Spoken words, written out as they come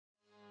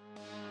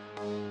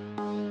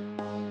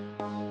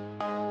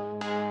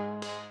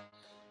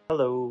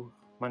Hello,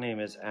 my name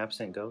is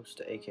Absent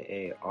Ghost,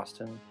 aka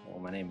Austin.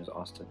 Well, my name is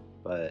Austin,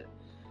 but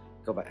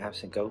go by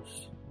Absent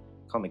Ghost.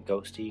 Call me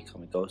Ghosty,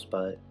 call me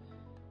Ghostbutt,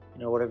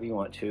 whatever you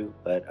want to.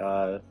 But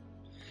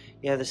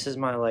yeah, this is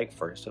my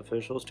first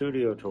official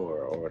studio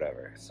tour or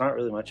whatever. It's not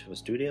really much of a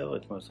studio,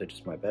 it's mostly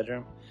just my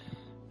bedroom.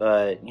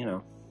 But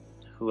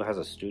who has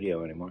a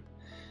studio anymore?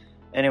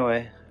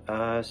 Anyway,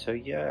 so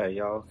yeah,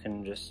 y'all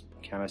can just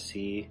kind of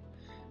see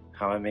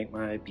how I make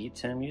my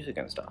beats and music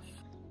and stuff.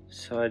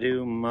 So I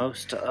do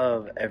most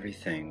of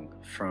everything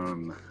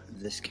from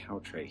this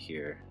couch right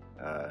here.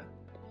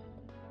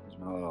 There's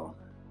my little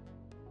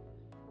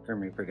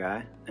Grim Reaper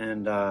guy.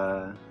 And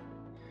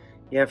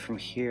yeah, from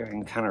here I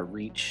can kind of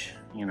reach,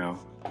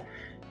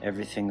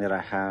 everything that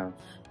I have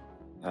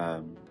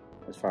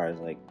as far as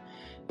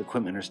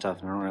equipment or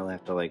stuff, and I don't really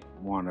have to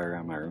wander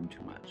around my room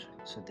too much.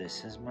 So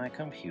this is my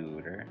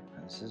computer.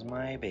 This is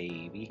my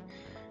baby.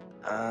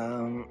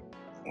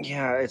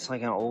 Yeah, it's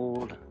like an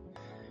old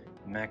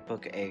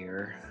MacBook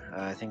Air.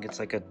 I think it's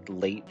like a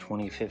late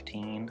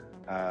 2015.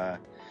 But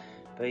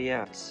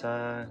yeah, it's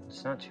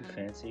not too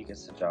fancy. It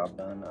gets the job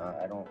done.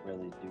 I don't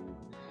really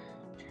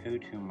do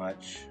too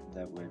much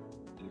that would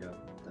eat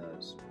up the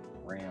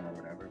RAM or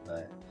whatever.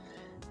 But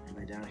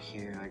anyway, down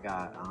here I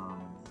got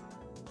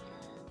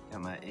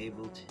my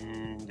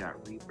Ableton,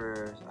 got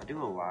Reaper. I do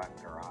a lot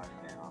in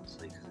GarageBand,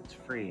 honestly, because it's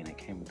free and it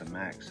came with the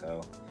Mac.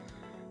 So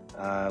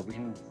I'll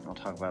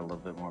talk about a little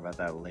bit more about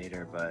that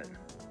later. But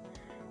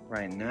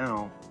right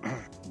now,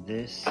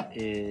 this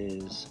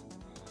is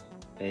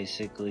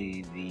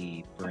basically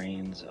the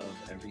brains of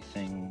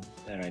everything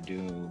that I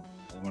do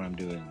when I'm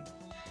doing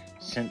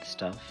synth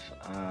stuff.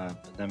 I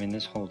mean,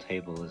 this whole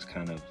table is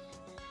kind of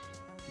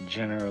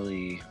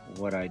generally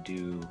what I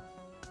do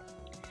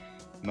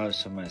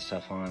most of my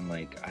stuff on.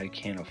 I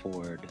can't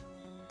afford,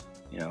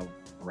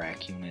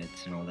 rack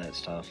units and all that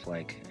stuff.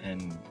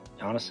 And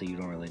honestly, you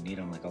don't really need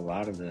them. A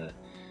lot of the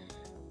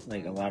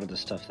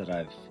stuff that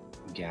I've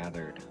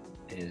gathered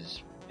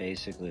is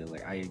basically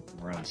I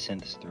run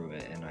synths through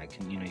it, and I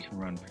can you can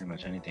run pretty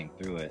much anything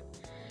through it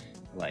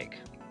that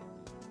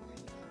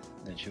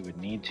you would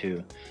need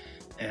to.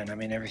 And I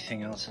mean,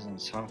 everything else is in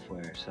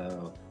software.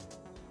 So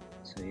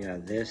yeah,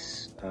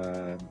 this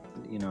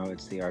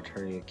it's the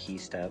Arturia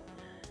KeyStep.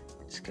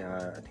 It's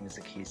got, I think it's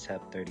a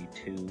KeyStep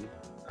 32.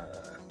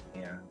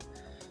 Yeah,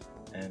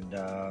 and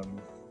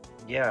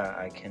yeah,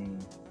 I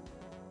can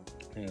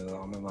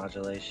all my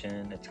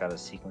modulation. It's got a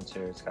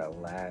sequencer, it's got a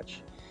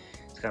latch,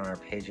 it's got an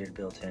arpeggiator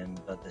built in.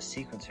 But the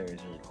sequencer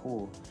is really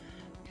cool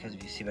because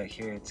if you see back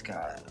here, it's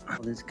got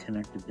all this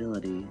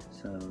connectability.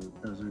 So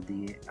those are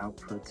the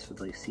outputs with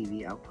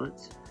CV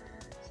outputs,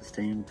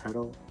 sustain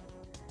pedal,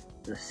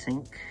 the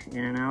sync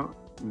in and out,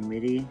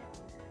 MIDI.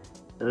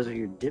 Those are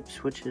your dip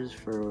switches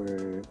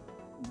for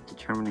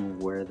determining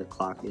where the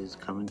clock is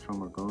coming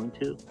from or going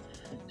to.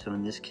 So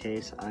in this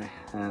case, I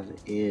have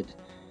it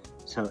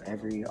so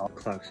all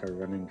clocks are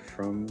running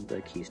from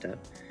the KeyStep,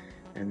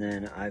 and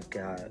then I've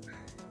got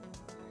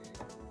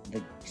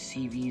the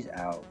CVs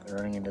out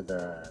running into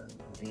the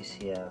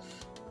VCF,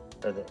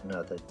 or the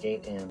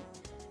gate in,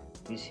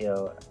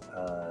 VCO,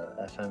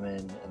 FM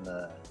in, and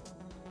the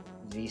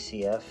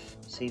VCF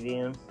CV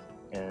in.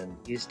 And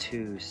these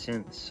two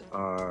synths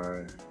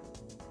are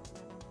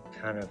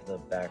kind of the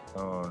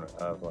backbone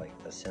of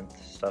the synth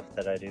stuff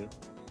that I do.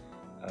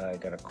 I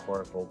got a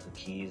Core Volca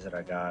keys that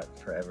I got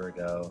forever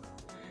ago.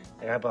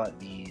 I bought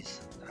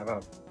these. I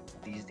bought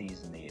these,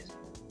 and these.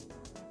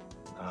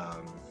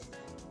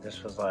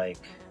 This was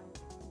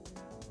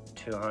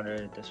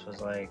 200. This was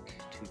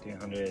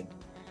 200-300.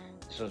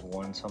 This was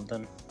 1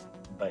 something.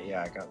 But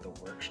yeah, I got the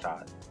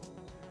Workshot,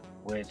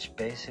 which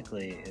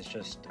basically is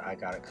just, I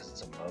got it because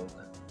it's a Moog.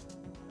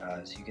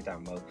 So you get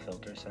that Moog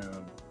filter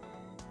sound,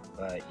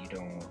 but you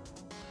don't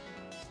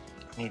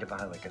need to buy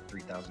a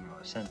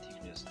 $3,000 synth. You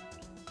can just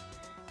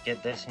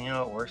get this, and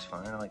it works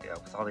fine.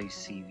 With all these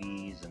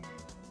CVs and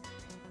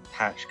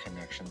patch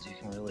connections, you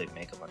can really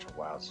make a bunch of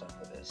wild stuff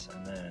with this.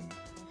 And then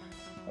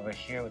over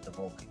here with the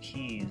Volca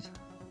keys,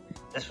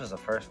 this was the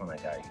first one I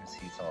got. You can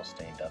see it's all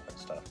stained up and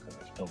stuff because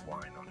there's no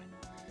wine on it.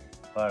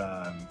 But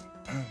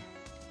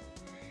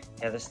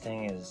yeah, this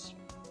thing is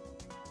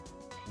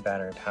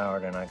battery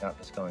powered, and I got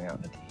this going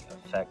out with the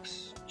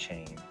effects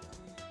chain.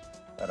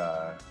 But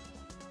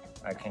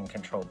I can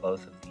control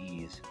both of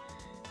these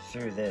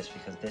through this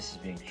because this is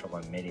being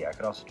controlled by MIDI. I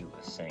could also do it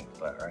with sync,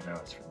 but right now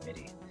it's for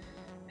MIDI.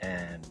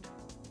 And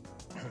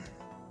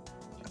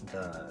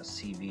the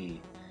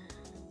CV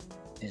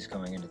is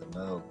going into the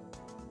Moog,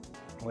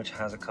 which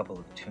has a couple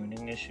of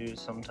tuning issues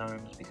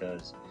sometimes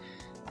because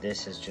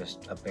this is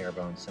just a bare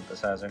bones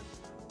synthesizer.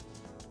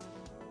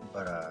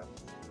 But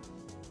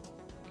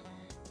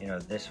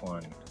this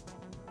one,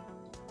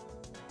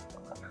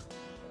 it's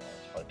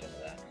plugged into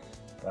that.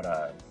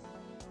 But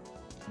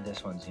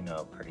this one's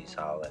pretty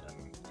solid,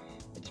 and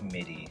it's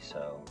MIDI,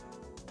 so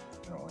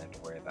you don't really have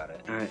to worry about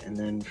it. All right, and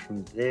then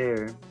from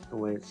there, the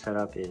way it's set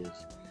up is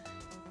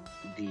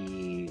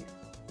the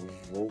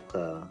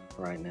Volca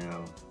right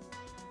now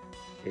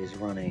is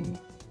running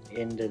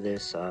into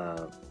this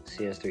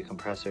CS3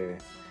 compressor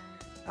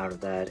out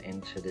of that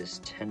into this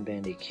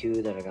 10-band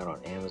EQ that I got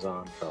on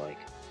Amazon for like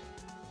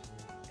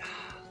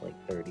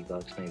 30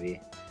 bucks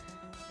maybe.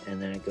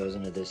 And then it goes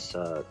into this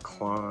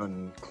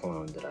clone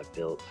that I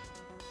built.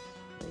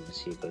 And you can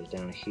see it goes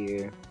down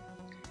here.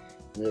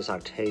 And this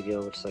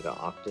Octavio, which is like an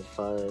octave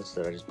fuzz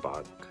that I just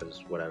bought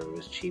because whatever, it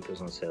was cheap. It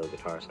was on sale at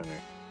Guitar Center.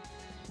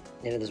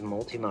 And this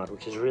multi-mod,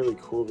 which is really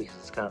cool because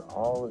it's got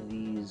all of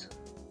these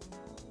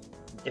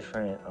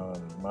different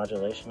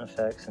modulation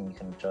effects, and you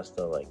can adjust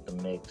the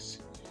mix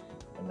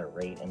and the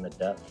rate and the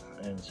depth,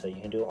 and so you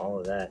can do all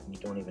of that, and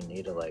you don't even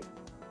need to like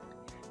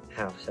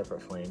have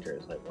separate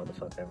flangers, like what the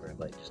fuck ever,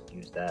 like just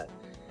use that.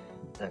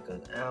 That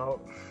goes out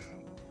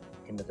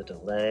into the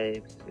delay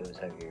because you always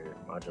have your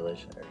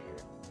modulation or your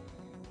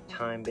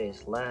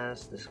time-based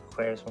last. This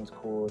Aquarius one's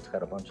cool. It's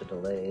got a bunch of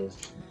delays.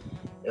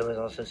 It was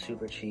also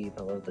super cheap.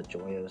 I love the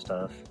Joyo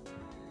stuff.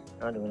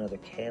 Now I do another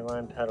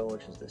K-line pedal,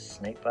 which is the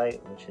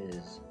Snakebite, which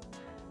is,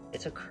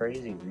 it's a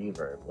crazy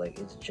reverb. Like,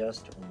 it's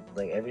just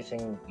like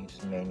everything, you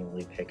just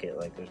manually pick it.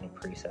 Like, there's no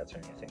presets or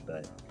anything,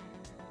 but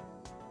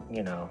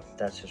you know,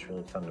 that's just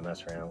really fun to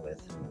mess around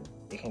with, and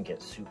it can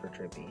get super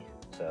trippy.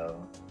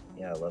 So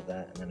yeah, I love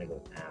that. And then I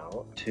go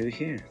out to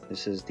here.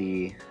 This is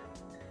the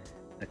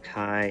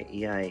Akai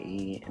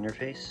EIE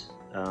interface.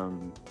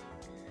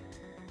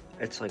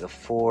 It's like a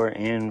 4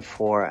 in,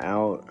 4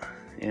 out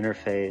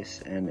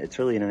interface, and it's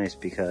really nice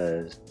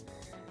because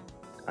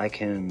I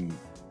can,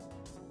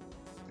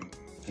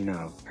 you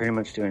know, pretty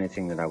much do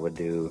anything that I would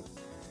do,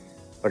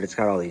 but it's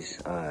got all these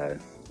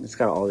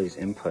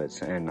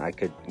inputs, and I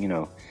could, you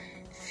know,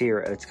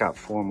 it's got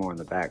 4 more in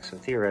the back, so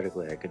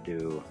theoretically I could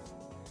do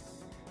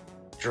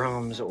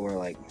drums or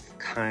like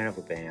kind of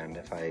a band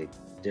if I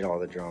did all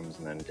the drums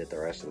and then did the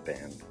rest of the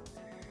band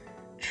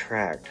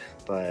tracked.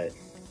 But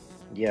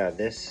yeah,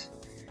 this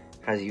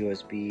has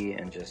USB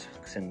and just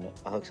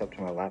hooks up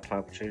to my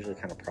laptop, which I usually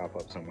kind of prop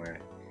up somewhere.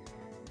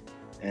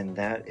 And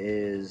that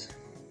is,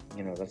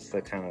 you know, that's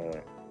the kind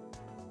of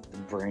the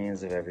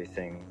brains of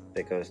everything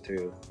that goes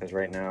through. Because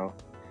right now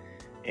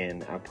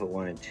in output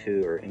 1 and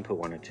 2, or input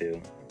 1 and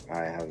 2,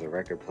 I have the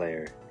record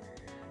player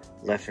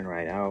left and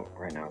right out.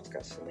 Right now it's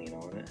got Selena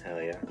on it,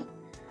 hell yeah.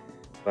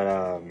 But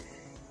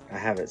I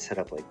have it set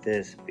up like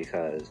this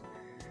because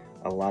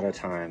a lot of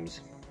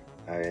times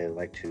I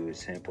like to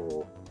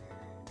sample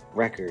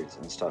records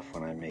and stuff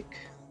when I make,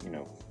 you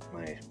know,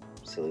 my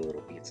silly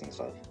little beats and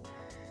stuff.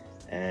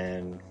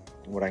 And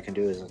what I can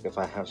do is, like, if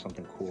I have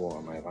something cool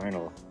on my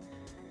vinyl,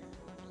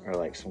 or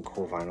like some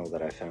cool vinyl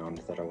that I found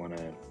that I want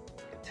to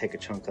take a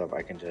chunk of,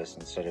 I can just,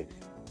 instead of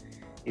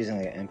using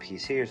like an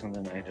MPC or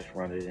something, I just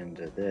run it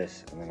into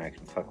this, and then I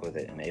can fuck with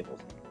it in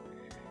Ableton,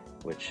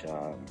 which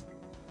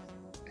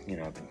you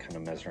know, I've been kind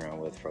of messing around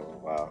with for a little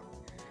while.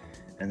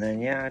 And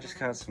then yeah, I just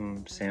got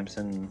some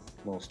Samson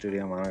little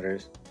studio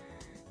monitors.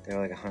 They're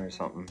like 100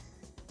 something,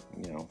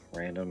 you know,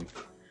 random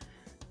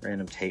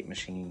tape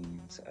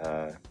machines,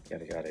 yada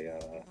yada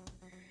yada.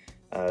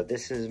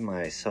 This is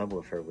my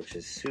subwoofer, which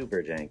is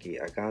super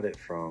janky. I got it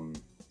from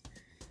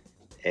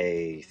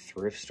a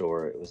thrift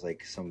store. It was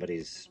like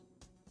somebody's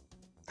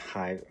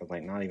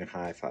like not even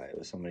hi-fi. It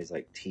was somebody's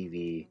like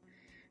TV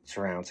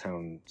surround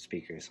sound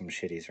speakers, some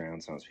shitty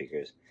surround sound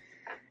speakers.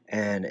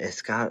 And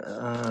it's got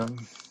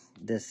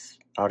this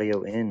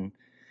audio in,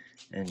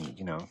 and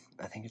you know,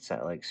 I think it's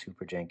that like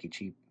super janky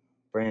cheap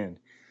brand.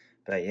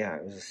 But yeah,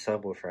 it was a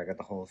subwoofer. I got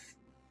the whole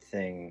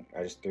thing.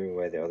 I just threw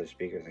away the other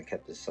speakers and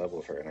kept this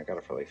subwoofer, and I got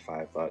it for like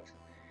 $5.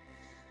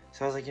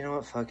 So I was like, you know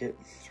what, fuck it,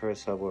 throw a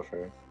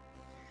subwoofer.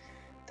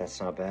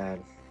 That's not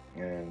bad.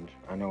 And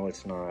I know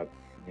it's not,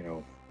 you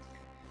know,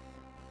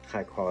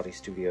 high quality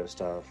studio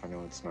stuff. I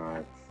know it's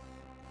not,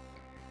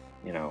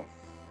 you know,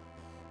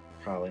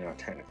 probably not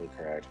technically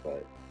correct,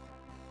 but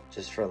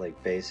just for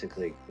like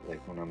basically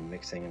like when I'm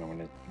mixing and I want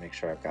to make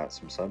sure I've got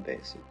some sub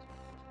bass,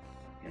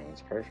 you know,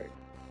 it's perfect.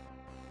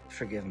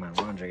 Forgive my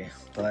laundry,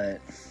 but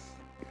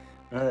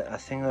a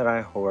thing that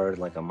I hoard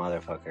like a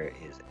motherfucker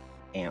is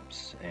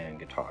amps and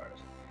guitars.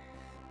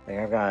 Like,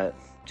 I've got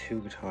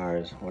 2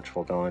 guitars, which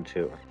we'll go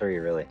into, or 3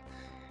 really,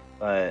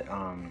 but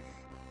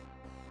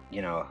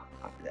you know,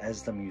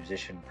 as the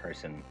musician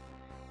person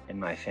in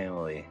my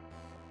family,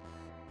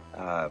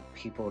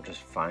 people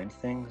just find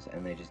things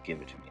and they just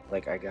give it to me.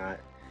 Like, I got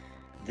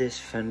this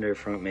Fender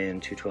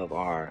Frontman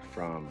 212R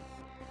from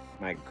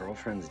my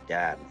girlfriend's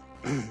dad.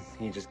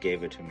 He just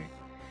gave it to me.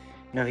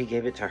 No, he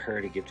gave it to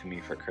her to give to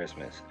me for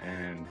Christmas.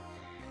 And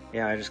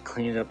yeah, I just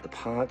cleaned up the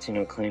pots, you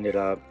know, cleaned it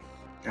up.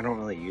 I don't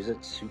really use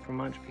it super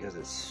much because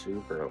it's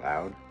super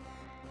loud.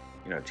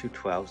 You know,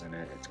 212s in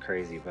it, it's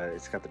crazy, but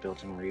it's got the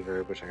built-in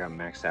reverb, which I got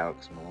maxed out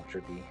because I'm a little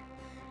trippy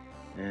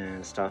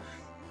and stuff.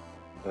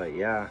 But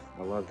yeah,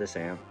 I love this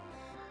amp.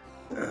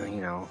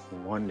 You know,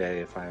 one day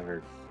if I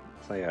ever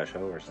play a show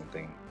or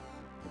something,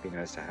 it'd be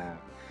nice to have.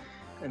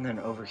 And then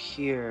over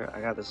here,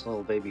 I got this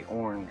little baby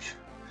orange.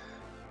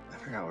 I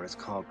forgot what it's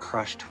called,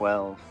 Crush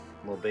 12,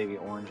 little baby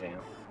orange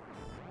amp.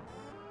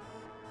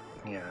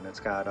 Yeah, and it's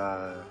got,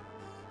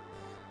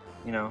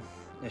 you know,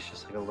 it's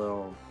just like a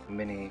little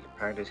mini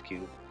practice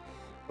cube.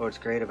 what's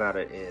great about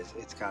it is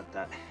it's got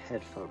that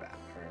headphone out,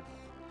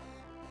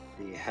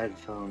 or the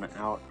headphone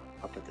out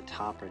up at the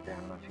top right there. I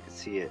don't know if you can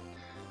see it.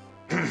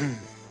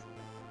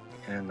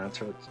 And that's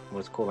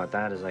what's cool about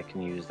that is I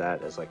can use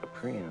that as like a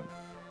preamp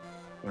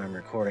when I'm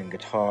recording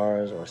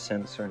guitars or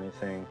synths or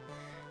anything.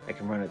 I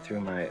can run it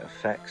through my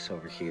effects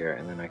over here,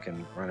 and then I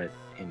can run it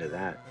into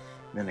that,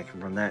 and then I can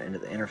run that into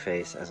the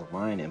interface as a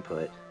line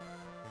input,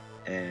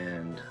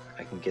 and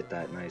I can get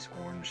that nice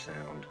orange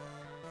sound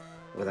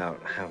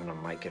without having to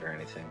mic it or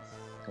anything,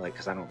 like,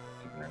 because I don't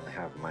even really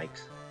have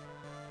mics.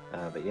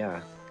 But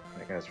yeah,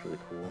 that guy's really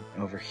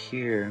cool. Over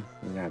here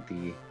we got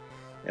the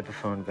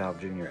Epiphone Valve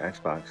Jr.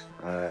 Xbox.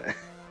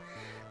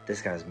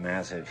 This guy's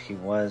massive. He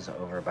was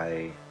over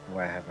by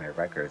where I have my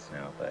records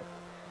now, but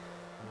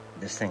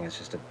this thing is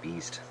just a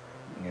beast.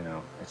 You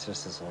know, it's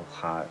just this little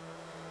hot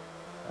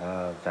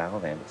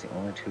valve amp. It's the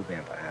only tube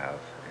amp I have,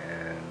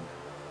 and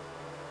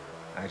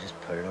I just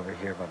put it over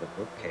here by the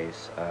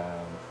bookcase,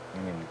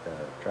 the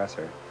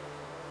dresser,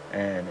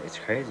 and it's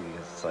crazy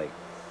because it's like,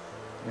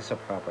 it's a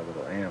proper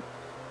little amp.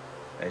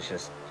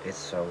 It's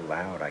so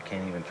loud, I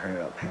can't even turn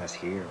it up past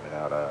here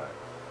without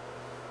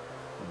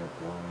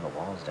blowing the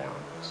walls down.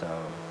 So,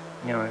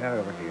 I got it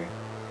over here,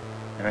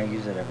 and I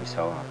use it every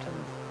so often,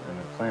 and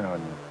I plan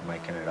on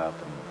micing it up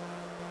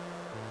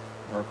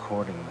and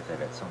recording with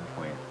it at some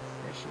point.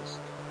 It's just,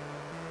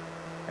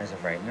 as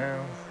of right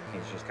now,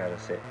 he's just got to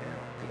sit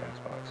in the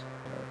Xbox.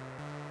 But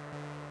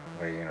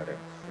what are you gonna do?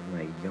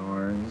 My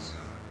yarns,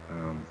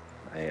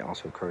 I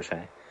also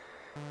crochet,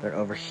 but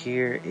over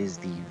here is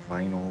the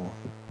vinyl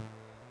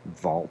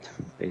vault,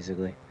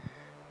 basically.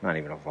 Not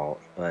even a vault,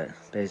 but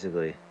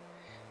basically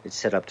it's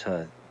set up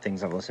to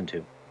things I've listened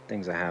to,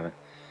 things I haven't,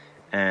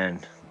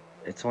 and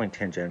it's only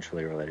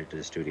tangentially related to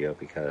the studio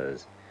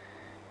because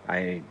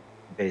I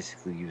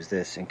basically use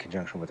this in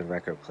conjunction with a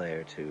record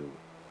player to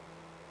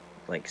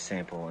like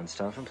sample and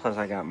stuff. And plus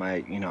I got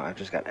my, I've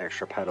just got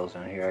extra pedals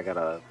down here. I got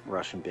a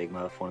Russian Big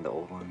Muff, one of the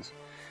old ones,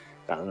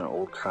 got an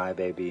old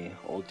Crybaby,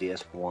 old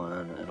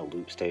DS1, and a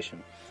loop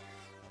station.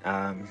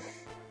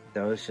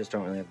 Those just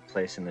don't really have a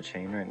place in the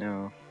chain right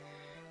now,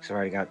 because I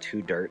already got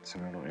 2 dirts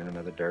and I don't need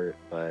another dirt.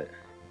 But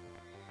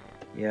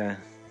yeah,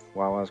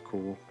 Wawa's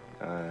cool,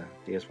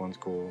 DS1's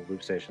cool,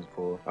 loop station's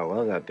cool. I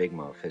love that Big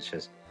Muff. It's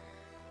just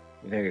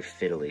very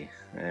fiddly,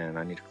 and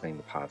I need to clean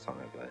the pots on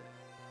it, but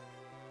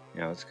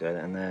it's good.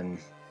 And then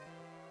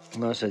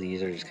most of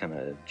these are just kind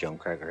of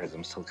junk records.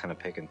 I'm still kind of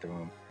picking through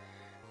them.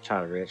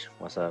 Child Rich,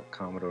 what's up?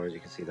 Commodores, you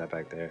can see that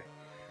back there.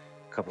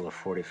 A couple of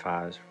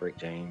 45s, Rick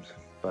James.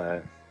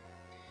 But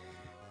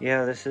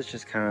yeah, this is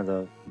just kind of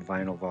the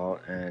vinyl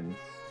vault, and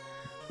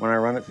when I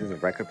run it through the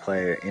record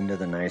player into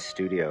the nice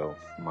studio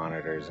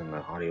monitors and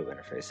the audio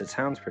interface, it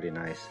sounds pretty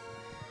nice.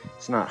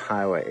 It's not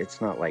highway,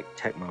 it's not like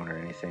Techmoan or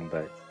anything,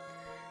 but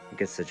it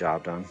gets the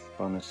job done.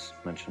 Bonus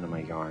mention of my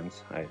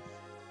yarns. I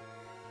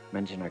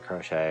mentioned I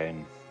crochet,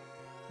 and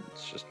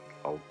it's just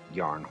a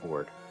yarn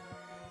hoard.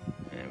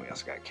 And we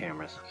also got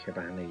cameras here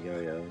behind the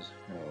yo-yos.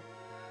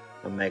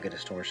 Omega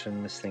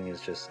Distortion. This thing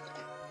is just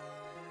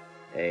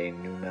a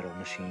new metal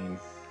machine.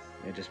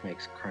 It just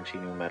makes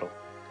crunchy new metal.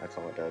 That's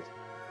all it does.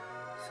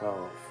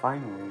 So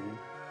finally,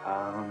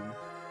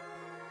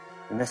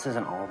 and this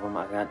isn't all of them.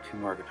 I got 2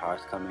 more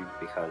guitars coming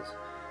because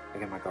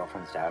again, my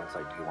girlfriend's dad was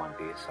like, "Do you want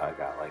these?" So I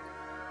got like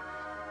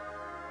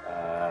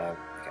an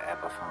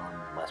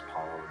Epiphone, Les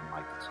Paul, and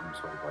like some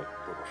sort of like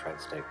little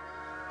shred stick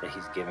that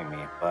he's giving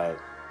me. But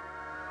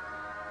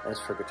as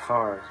for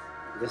guitars,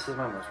 this is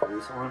my most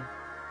recent one.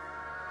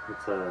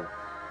 It's a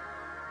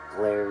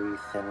glary,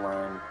 thin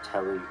line,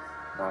 telly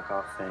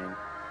knockoff thing.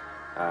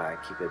 I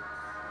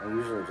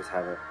usually just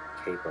have it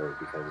capoed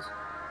because,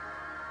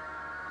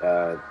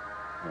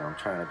 I'm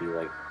trying to be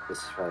like, this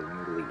is probably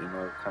moodily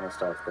emo kind of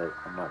stuff that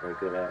I'm not very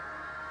good at.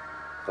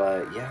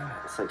 But yeah,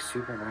 it's like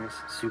super nice,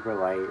 super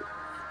light.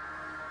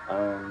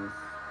 I'm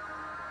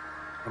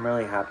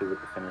really happy with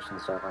the finish and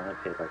stuff. I only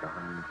paid like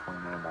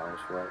 $129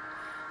 for it.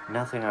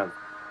 Nothing I've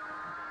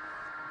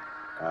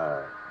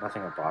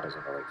bought is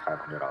over like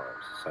 $500,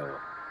 so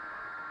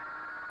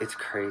it's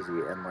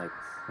crazy. And like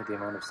with the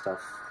amount of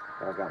stuff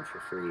that I've gotten for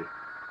free,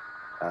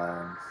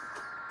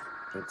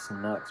 it's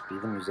nuts. Be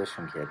the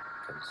musician, kid,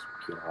 because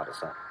you get a lot of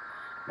stuff.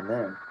 And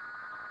then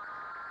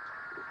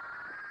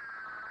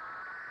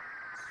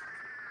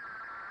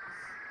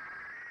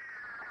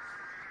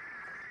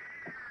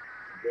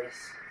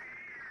this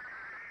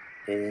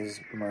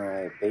is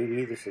my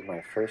baby. This is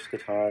my first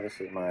guitar. This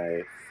is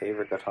my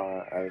favorite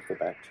guitar. I always go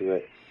back to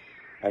it.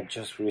 I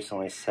just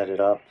recently set it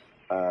up.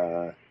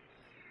 Got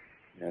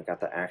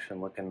the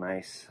action looking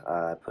nice.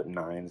 I put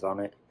 9s on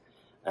it.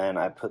 And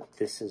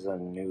this is a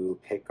new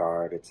pick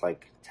guard. It's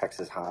like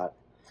Texas Hot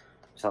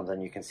or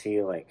something. You can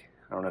see, like,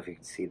 I don't know if you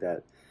can see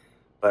that,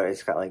 but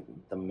it's got like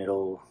the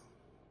middle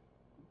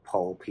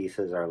pole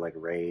pieces are like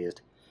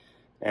raised.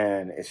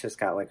 And it's just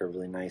got like a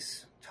really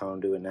nice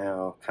tone to it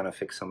now. Kind of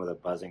fix some of the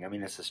buzzing. I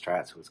mean, it's a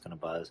Strat, so it's going to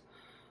buzz.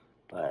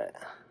 But,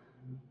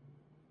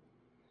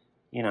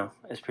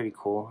 it's pretty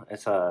cool.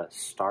 It's a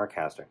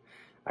Starcaster.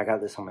 I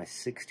got this on my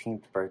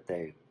 16th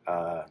birthday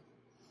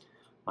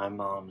My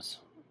mom's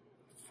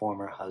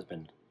former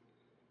husband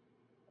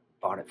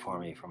bought it for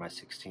me for my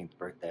 16th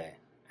birthday,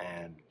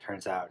 and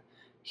turns out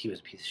he was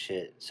a piece of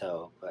shit.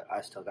 So, but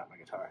I still got my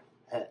guitar.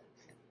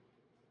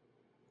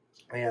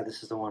 Yeah,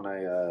 this is the one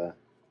I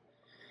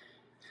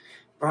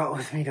brought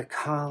with me to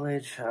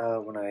college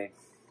when I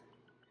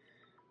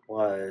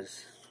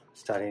was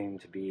studying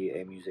to be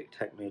a music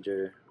tech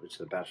major, which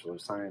is a Bachelor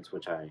of Science,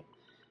 which I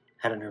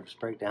had a nervous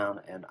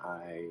breakdown, and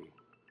I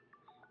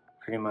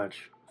pretty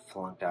much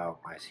flunked out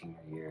my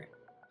senior year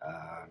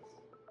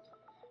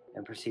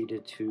and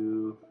proceeded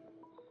to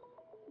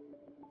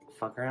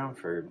fuck around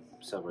for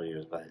several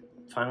years, but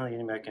finally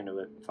getting back into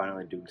it,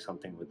 finally doing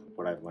something with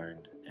what I've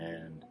learned,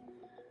 and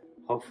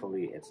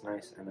hopefully it's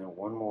nice. And then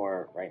one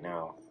more right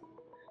now.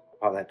 I'll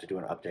probably have to do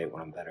an update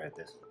when I'm better at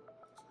this.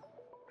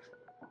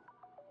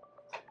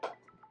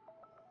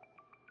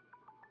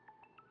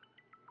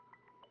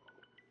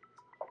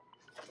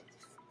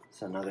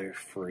 It's another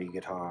free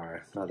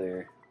guitar,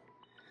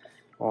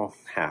 well,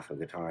 half a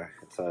guitar.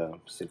 It's a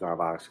cigar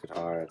box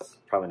guitar. It's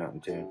probably not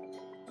in tune.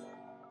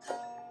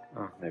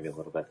 Oh, maybe a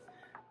little bit.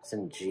 It's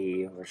in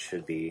G, or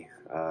should be.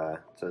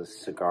 It's a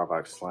cigar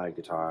box slide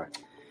guitar.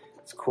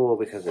 It's cool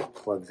because it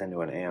plugs into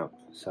an amp,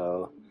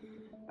 so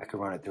I could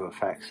run it through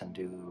effects and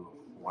do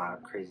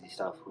wild, crazy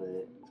stuff with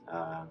it.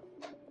 I'm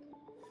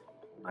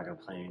not gonna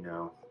play any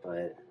now,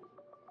 but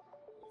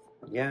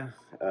yeah,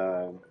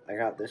 I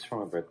got this for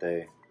my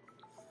birthday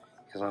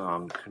because my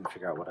mom couldn't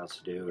figure out what else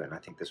to do, and I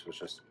think this was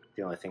just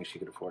the only thing she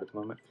could afford at the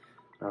moment.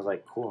 And I was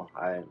like, cool,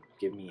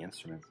 give me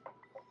instruments.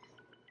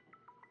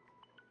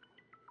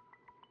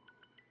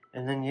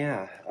 And then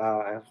yeah,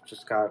 I've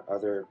just got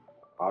other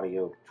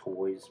audio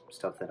toys,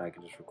 stuff that I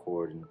can just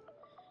record and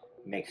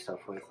make stuff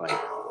with, like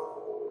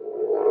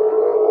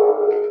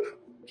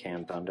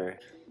Cam Thunder.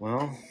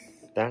 Well,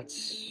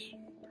 that's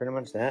pretty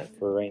much that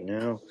for right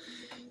now.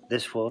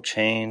 This will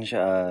change.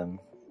 We're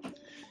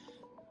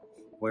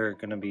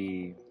gonna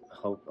be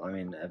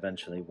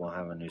eventually we'll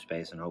have a new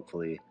space, and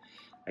hopefully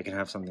I can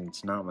have something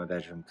that's not my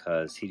bedroom,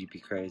 because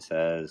CGP Cray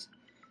says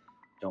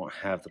don't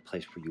have the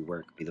place where you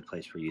work be the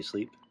place where you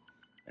sleep,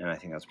 and I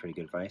think that's pretty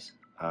good advice.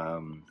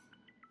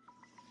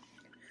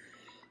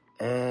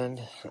 And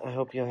I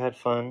hope you had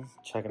fun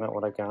checking out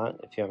what I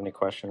got. If you have any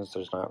questions,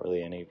 there's not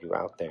really any of you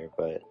out there,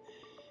 but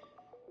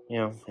you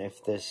know,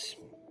 if this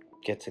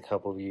gets a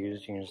couple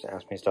views, you can just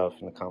ask me stuff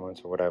in the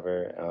comments or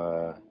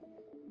whatever.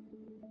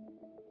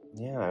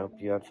 Yeah, I hope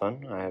you had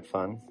fun. I had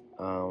fun.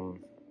 I'm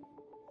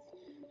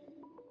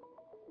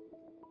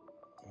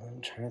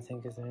trying to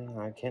think of anything.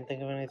 I can't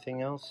think of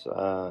anything else.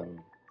 But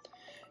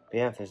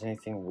yeah, if there's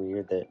anything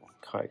weird that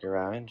caught your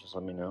eye, just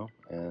let me know.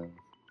 And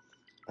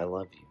I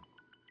love you.